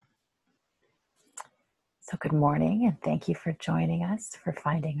So, good morning, and thank you for joining us for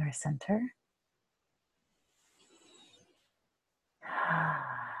Finding Our Center.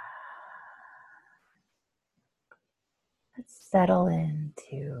 Let's settle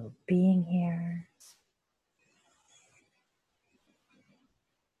into being here.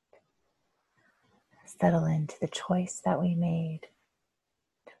 Settle into the choice that we made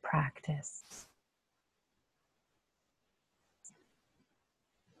to practice.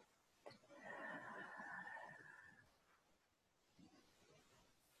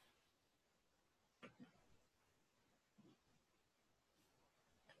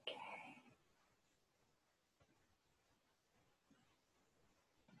 Okay.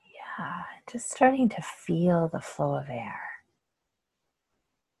 Yeah, just starting to feel the flow of air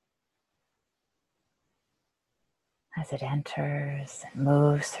as it enters and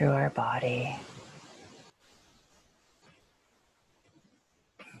moves through our body.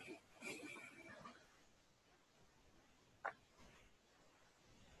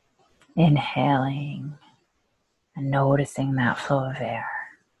 Inhaling and noticing that flow of air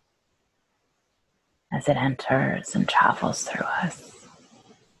as it enters and travels through us.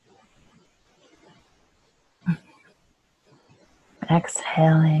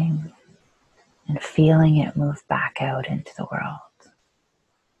 Exhaling and feeling it move back out into the world.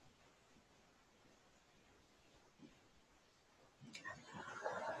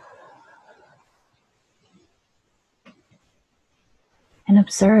 And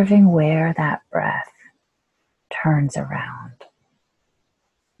observing where that breath turns around,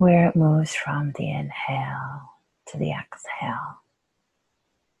 where it moves from the inhale to the exhale.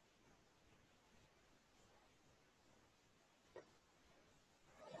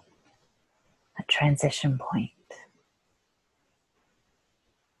 A transition point.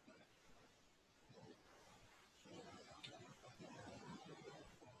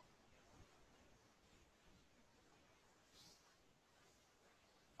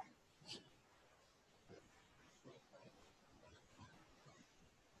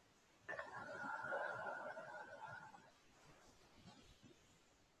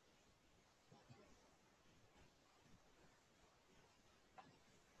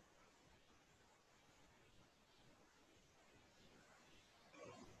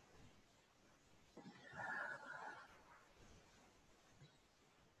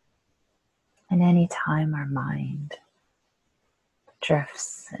 And anytime our mind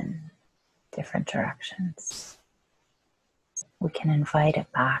drifts in different directions, we can invite it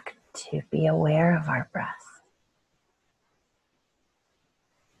back to be aware of our breath.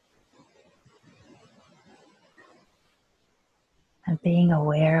 And being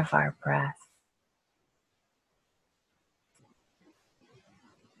aware of our breath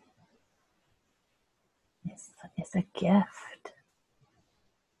is a gift.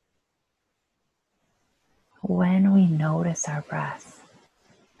 When we notice our breath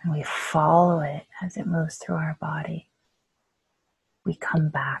and we follow it as it moves through our body, we come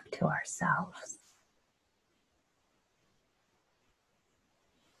back to ourselves.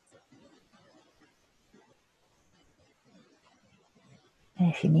 And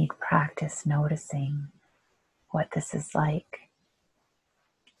if you need practice noticing what this is like,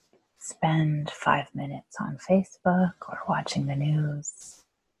 spend 5 minutes on Facebook or watching the news,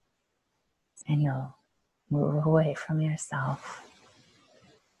 and you'll move away from yourself.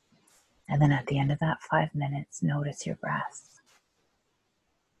 And then at the end of that 5 minutes, notice your breath.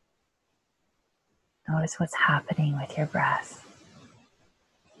 Notice what's happening with your breath.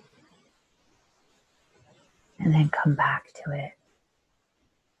 And then come back to it.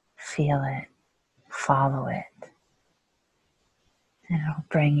 Feel it. Follow it. And it'll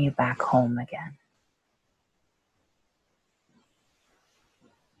bring you back home again.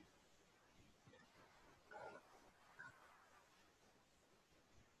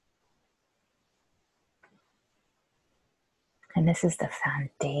 And this is the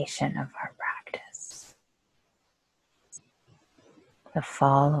foundation of our practice. The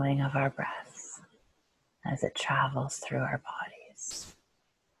following of our breaths as it travels through our bodies.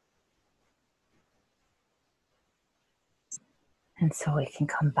 And so we can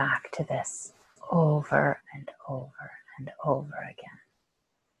come back to this over and over and over again.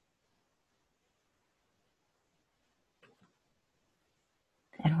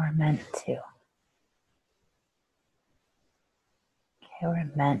 And we're meant to. Okay,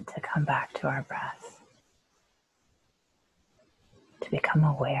 we're meant to come back to our breath, to become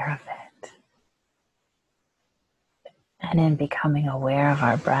aware of it. And in becoming aware of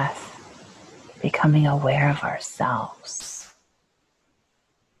our breath, becoming aware of ourselves.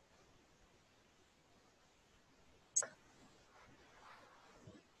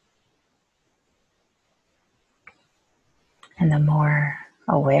 And the more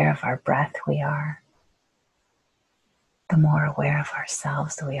aware of our breath we are, the more aware of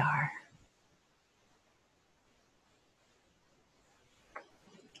ourselves we are.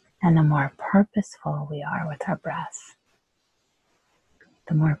 And the more purposeful we are with our breath,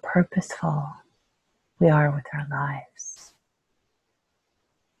 the more purposeful we are with our lives.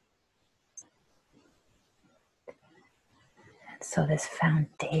 And so this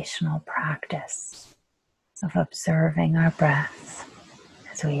foundational practice of observing our breath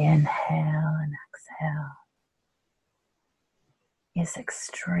as we inhale and exhale is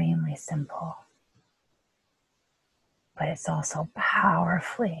extremely simple, but it's also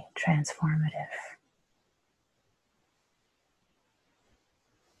powerfully transformative.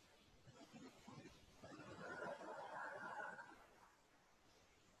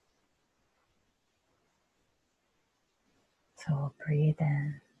 So we'll breathe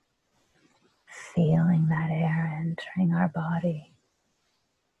in, feeling that air entering our body,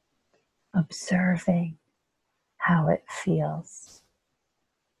 observing how it feels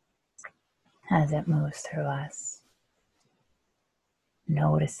as it moves through us,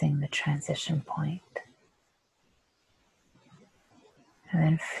 noticing the transition point, and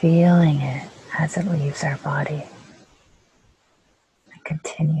then feeling it as it leaves our body and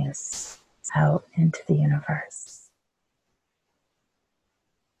continues out into the universe.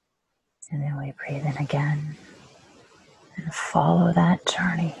 And then we breathe in again and follow that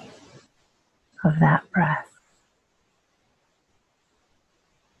journey of that breath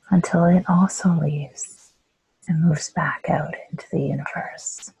until it also leaves and moves back out into the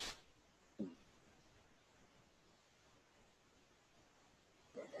universe.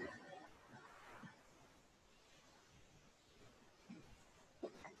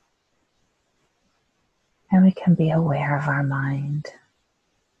 And we can be aware of our mind,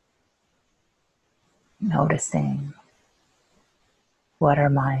 noticing what our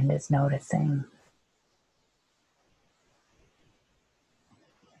mind is noticing.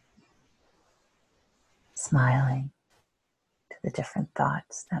 Smiling to the different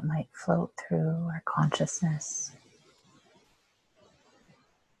thoughts that might float through our consciousness.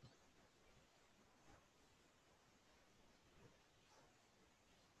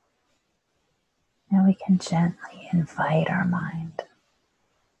 And we can gently invite our mind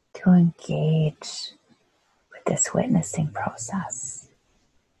to engage with this witnessing process.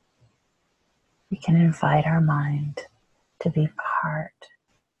 We can invite our mind to be part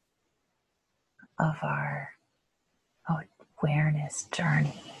of our awareness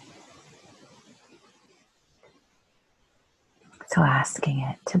journey. So asking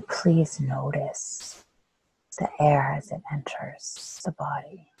it to please notice the air as it enters the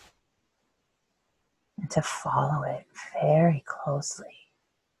body and to follow it very closely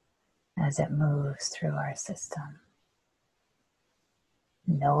as it moves through our system.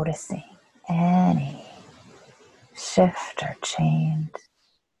 Noticing any shift or change.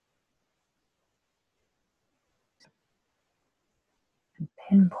 And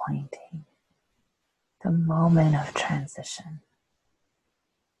pinpointing the moment of transition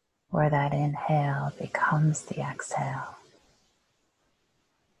where that inhale becomes the exhale.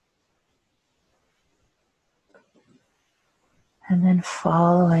 And then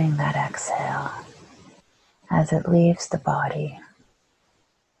following that exhale as it leaves the body.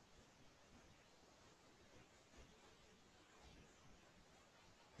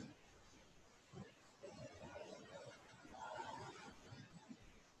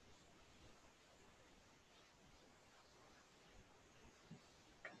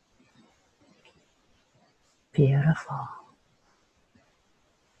 Beautiful.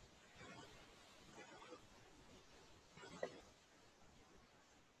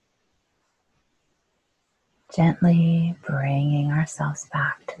 Gently bringing ourselves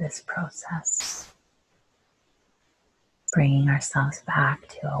back to this process. Bringing ourselves back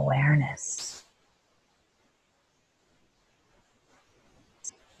to awareness.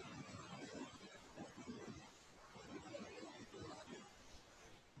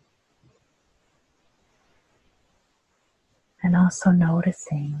 And also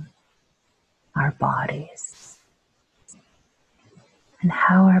noticing our bodies and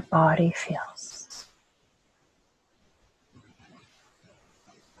how our body feels.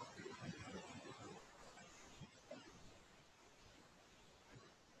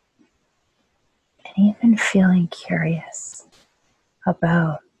 And even feeling curious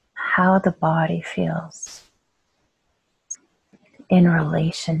about how the body feels in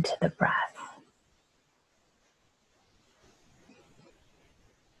relation to the breath.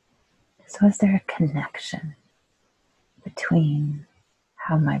 So is there a connection between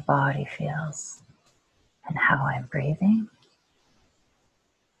how my body feels and how I'm breathing?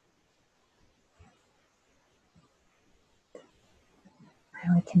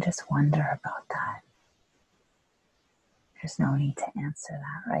 And we can just wonder about that. There's no need to answer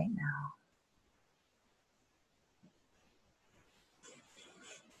that right now.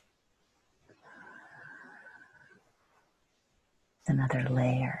 It's another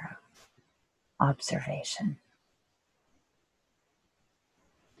layer of observation.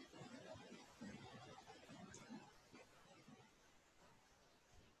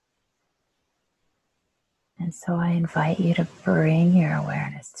 And so I invite you to bring your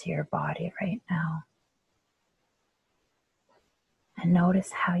awareness to your body right now. And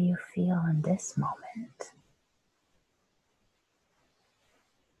notice how you feel in this moment.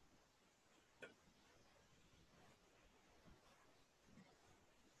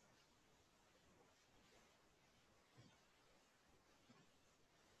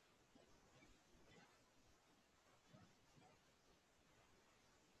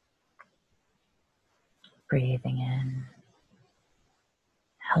 Breathing in.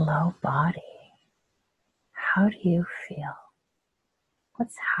 Hello, body. How do you feel?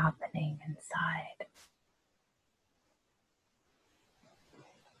 What's happening inside?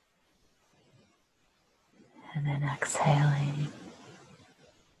 And then exhaling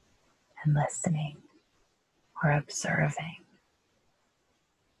and listening or observing.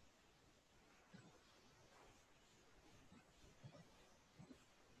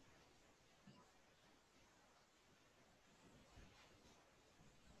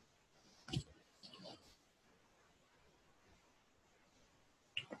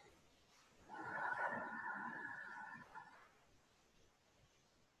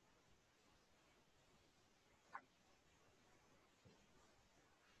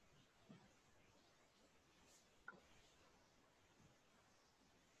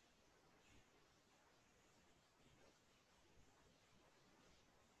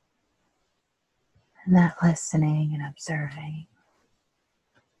 And that listening and observing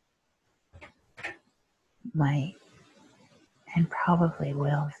might and probably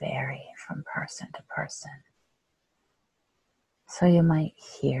will vary from person to person. So you might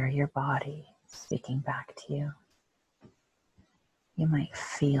hear your body speaking back to you. You might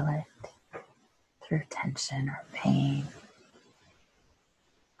feel it through tension or pain.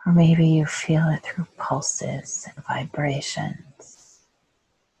 Or maybe you feel it through pulses and vibrations.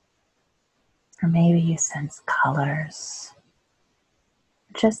 Or maybe you sense colors.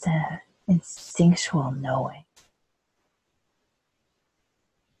 Just an instinctual knowing.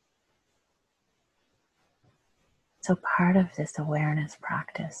 So part of this awareness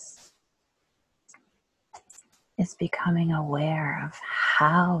practice is becoming aware of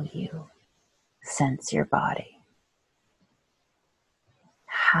how you sense your body.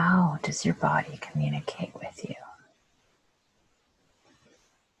 How does your body communicate with you?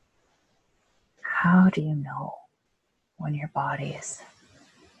 How do you know when your body is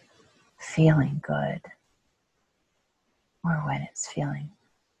feeling good or when it's feeling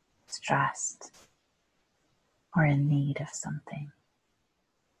stressed or in need of something?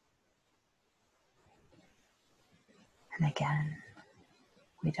 And again,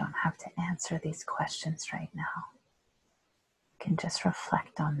 we don't have to answer these questions right now. We can just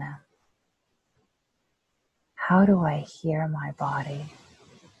reflect on them. How do I hear my body?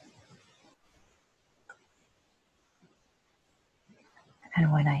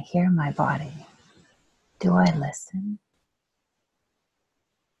 And when I hear my body, do I listen?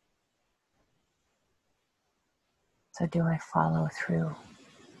 So do I follow through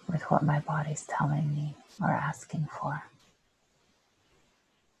with what my body's telling me or asking for?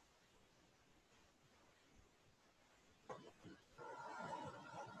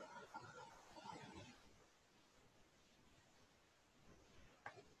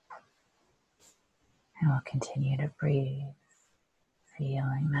 And we'll continue to breathe,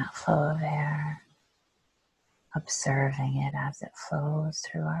 feeling that flow of air, observing it as it flows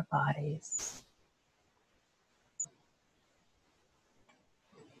through our bodies.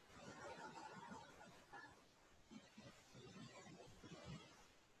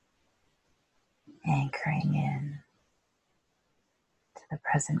 Anchoring in to the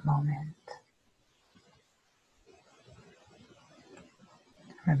present moment.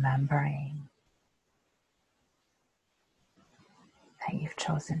 Remembering that you've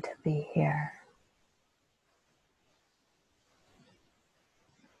chosen to be here.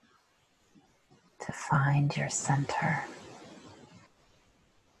 To find your center.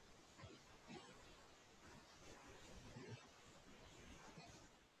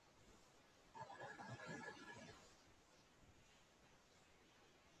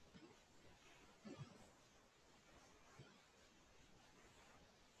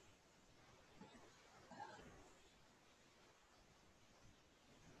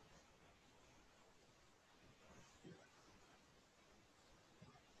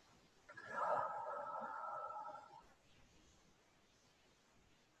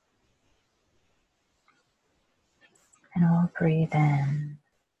 And we'll breathe in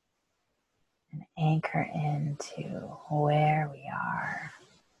and anchor into where we are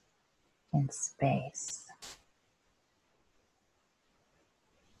in space.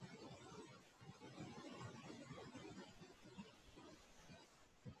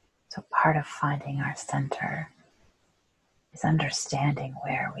 So part of finding our center is understanding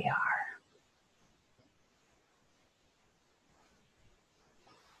where we are.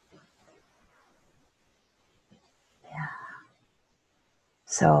 Yeah.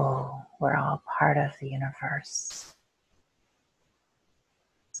 So we're all part of the universe.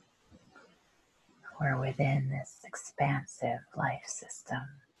 We're within this expansive life system.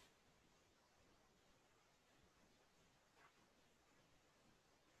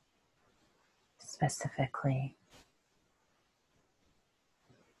 Specifically,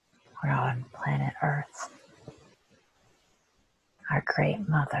 we're on planet Earth, our great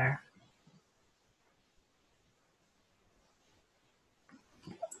mother,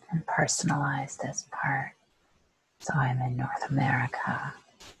 and personalized this part. So I'm in North America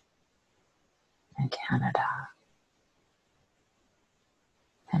and Canada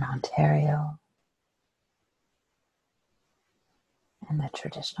and Ontario and the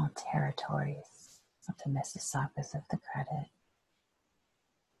traditional territories of the Mississaugas of the Credit.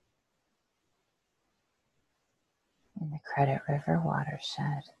 In the Credit River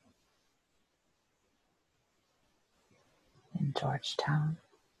watershed in Georgetown,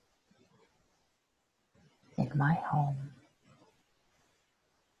 in my home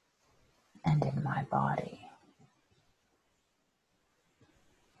and in my body.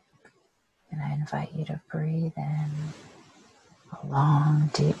 And I invite you to breathe in a long,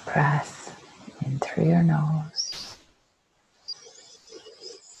 deep breath in through your nose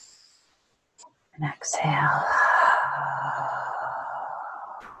and exhale.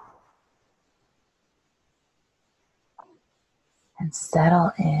 And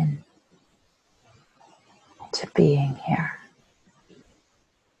settle in to being here.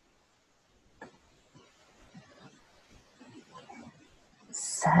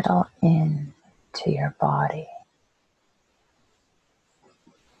 Settle in to your body.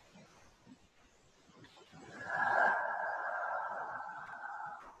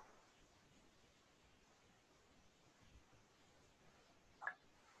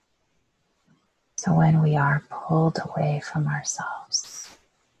 So when we are pulled away from ourselves,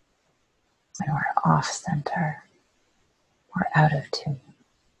 when we're off center, or out of tune,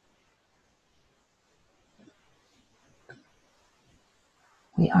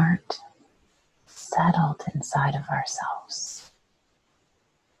 we aren't settled inside of ourselves.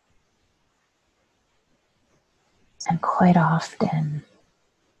 And quite often,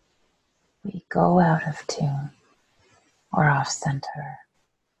 we go out of tune or off center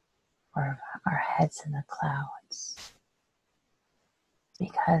or our heads in the clouds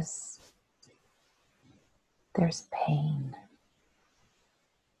because there's pain.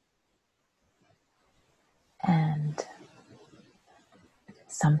 And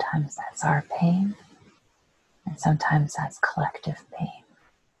sometimes that's our pain, and sometimes that's collective pain.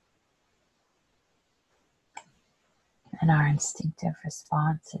 And our instinctive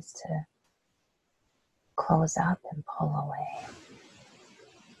response is to close up and pull away.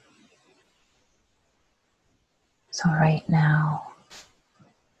 So right now,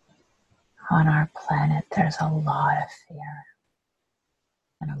 on our planet, there's a lot of fear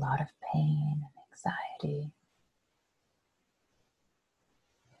and a lot of pain and anxiety.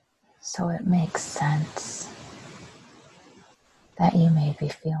 So it makes sense that you may be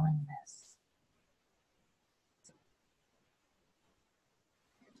feeling this.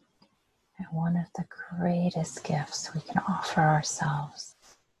 And one of the greatest gifts we can offer ourselves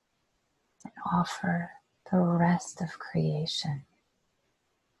and offer the rest of creation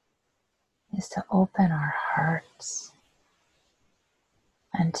is to open our hearts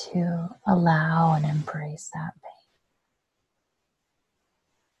and to allow and embrace that pain.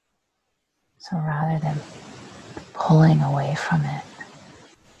 So rather than pulling away from it,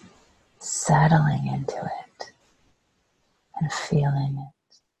 settling into it and feeling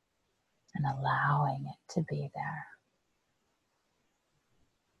it and allowing it to be there.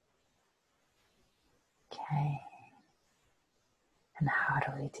 Okay. And how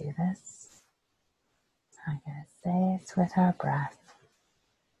do we do this? I'm going to say it's with our breath.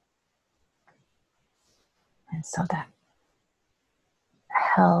 And so that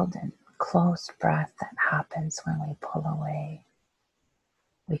held and close breath that happens when we pull away,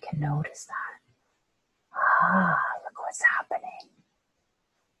 we can notice that. Look what's happening.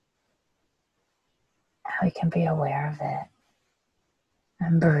 And we can be aware of it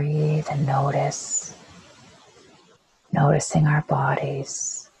and breathe and notice noticing our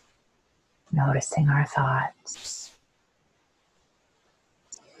bodies, noticing our thoughts.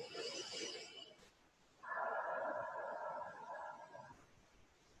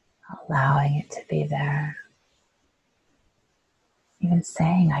 Allowing it to be there. Even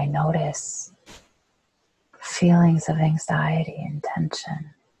saying, I notice feelings of anxiety and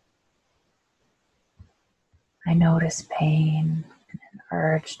tension. I notice pain and an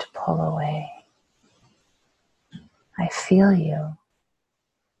urge to pull away. I feel you,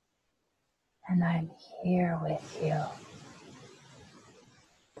 and I'm here with you,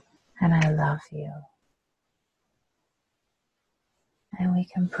 and I love you. And we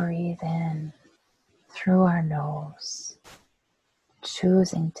can breathe in through our nose,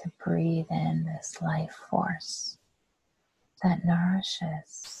 choosing to breathe in this life force that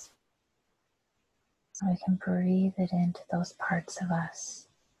nourishes. We can breathe it into those parts of us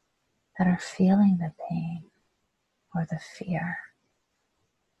that are feeling the pain or the fear.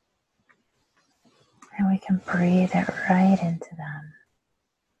 And we can breathe it right into them,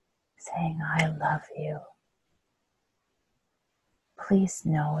 saying, I love you. Please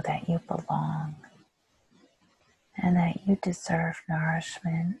know that you belong and that you deserve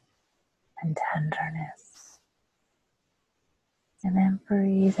nourishment and tenderness. And then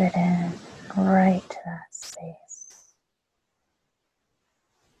breathe it in right to that space.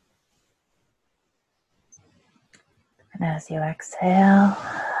 And as you exhale,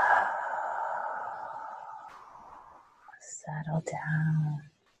 settle down,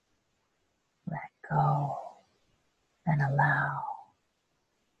 let go, and allow.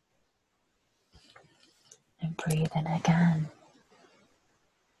 And breathe in again,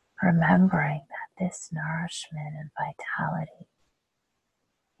 remembering that this nourishment and vitality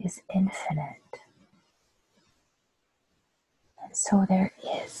is infinite. And so there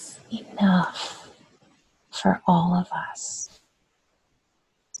is enough for all of us.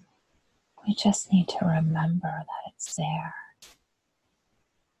 We just need to remember that it's there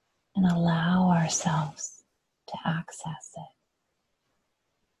and allow ourselves to access it.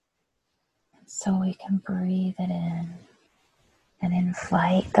 And so we can breathe it in and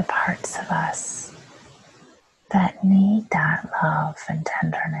invite the parts of us that need that love and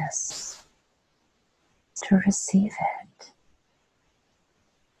tenderness to receive it.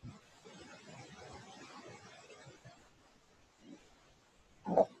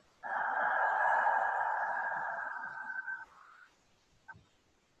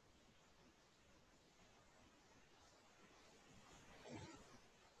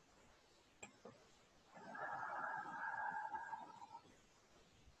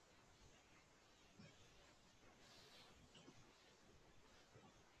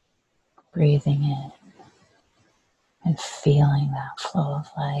 Breathing in and feeling that flow of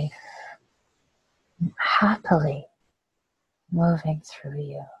life happily moving through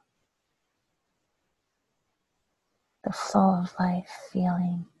you. The flow of life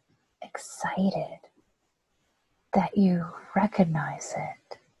feeling excited that you recognize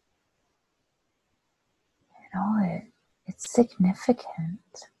it. You know, it's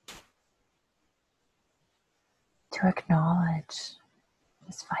significant to acknowledge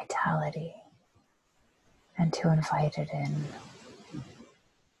this vitality and to invite it in. You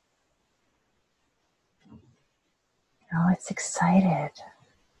know, it's excited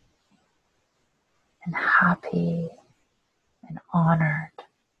and happy and honored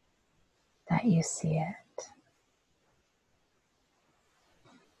that you see it.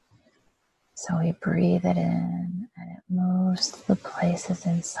 So we breathe it in and it moves to the places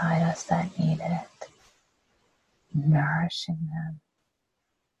inside us that need it, nourishing them,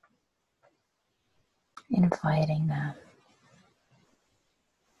 inviting them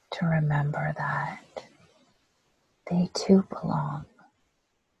to remember that they too belong.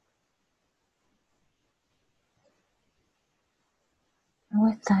 And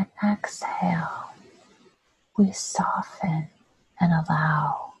with that exhale, we soften and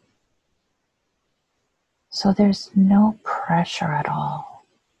allow. So there's no pressure at all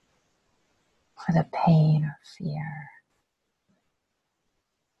for the pain or fear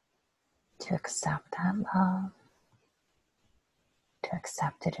to accept that love, to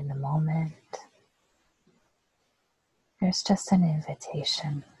accept it in the moment. There's just an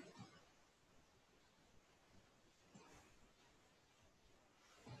invitation.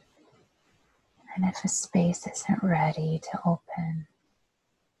 And if a space isn't ready to open,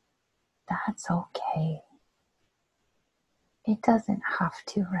 that's okay. It doesn't have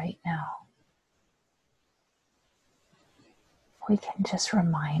to right now. We can just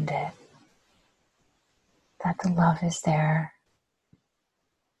remind it that the love is there,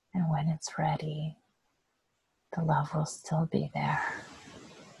 and when it's ready, the love will still be there.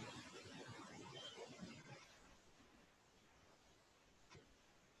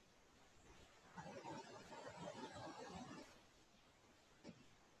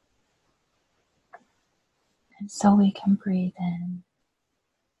 And so we can breathe in,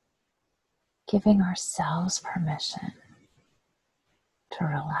 giving ourselves permission to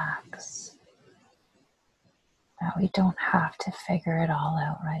relax. That we don't have to figure it all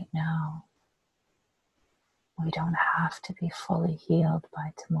out right now. We don't have to be fully healed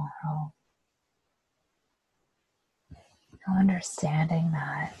by tomorrow. Understanding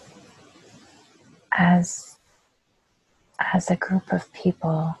that as a group of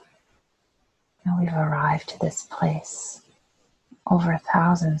people, we've arrived to this place over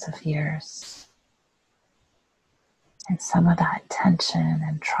thousands of years. And some of that tension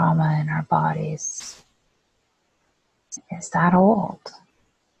and trauma in our bodies is that old.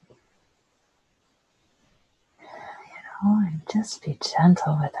 And just be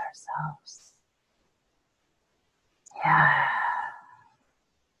gentle with ourselves. Yeah,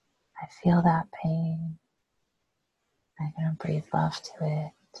 I feel that pain. I'm going to breathe love to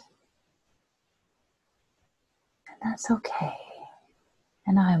it. And that's okay.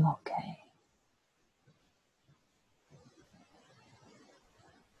 And I'm okay.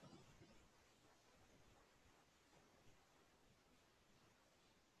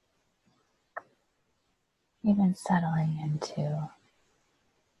 Even settling into,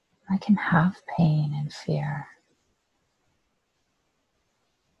 I can have pain and fear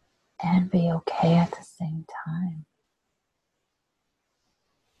and be okay at the same time.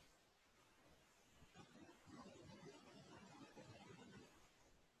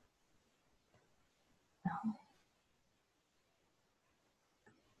 No.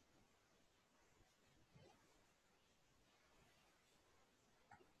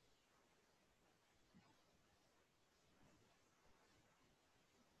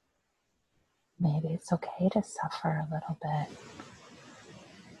 Maybe it's okay to suffer a little bit.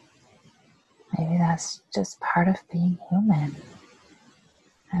 Maybe that's just part of being human,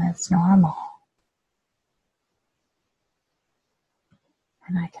 and it's normal.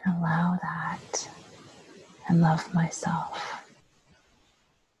 And I can allow that and love myself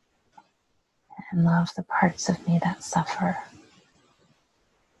and love the parts of me that suffer.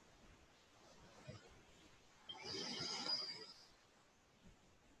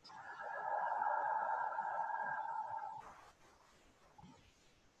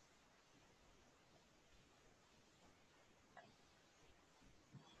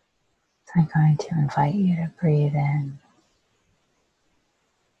 So I'm going to invite you to breathe in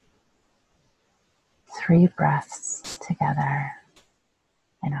 3 breaths together.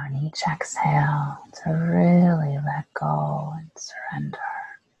 And on each exhale, to really let go and surrender.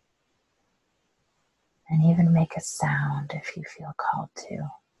 And even make a sound if you feel called to.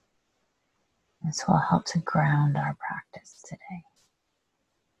 This will help to ground our practice today.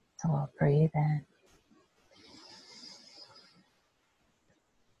 So we'll breathe in.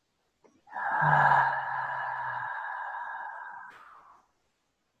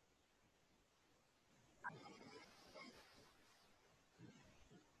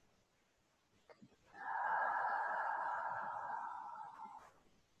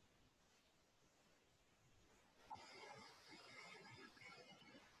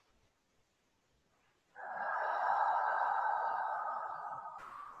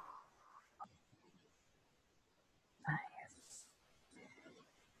 Nice.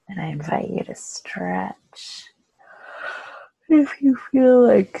 And I invite you to stretch. If you feel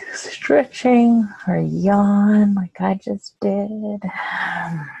like stretching or yawn like I just did.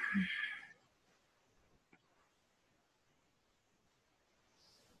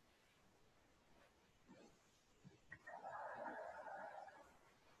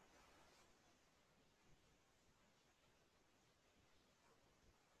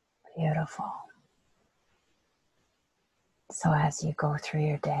 Beautiful. So as you go through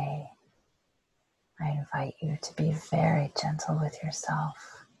your day, I invite you to be very gentle with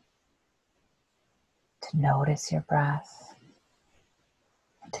yourself, to notice your breath,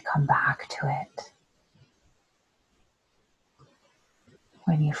 and to come back to it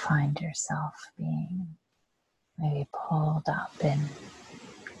when you find yourself being maybe pulled up in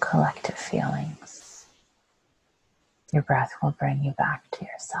collective feelings. Your breath will bring you back to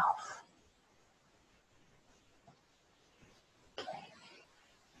yourself. Okay.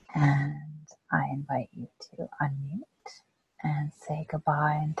 And I invite you to unmute and say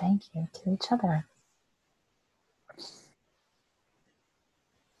goodbye and thank you to each other.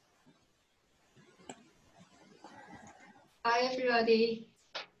 Bye, everybody.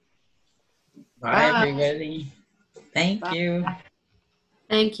 Bye, everybody. Thank Bye. you.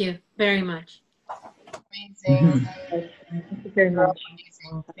 Thank you very much. Amazing. Thank you very You're all much.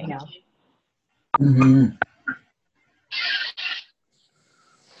 amazing. Coming Thank out. you. Mm-hmm.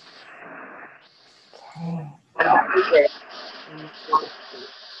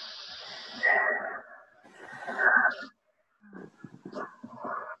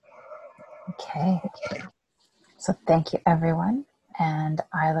 Okay. Okay. So thank you, everyone. And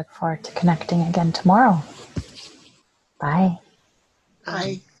I look forward to connecting again tomorrow. Bye.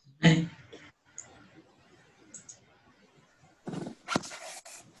 Bye. Bye.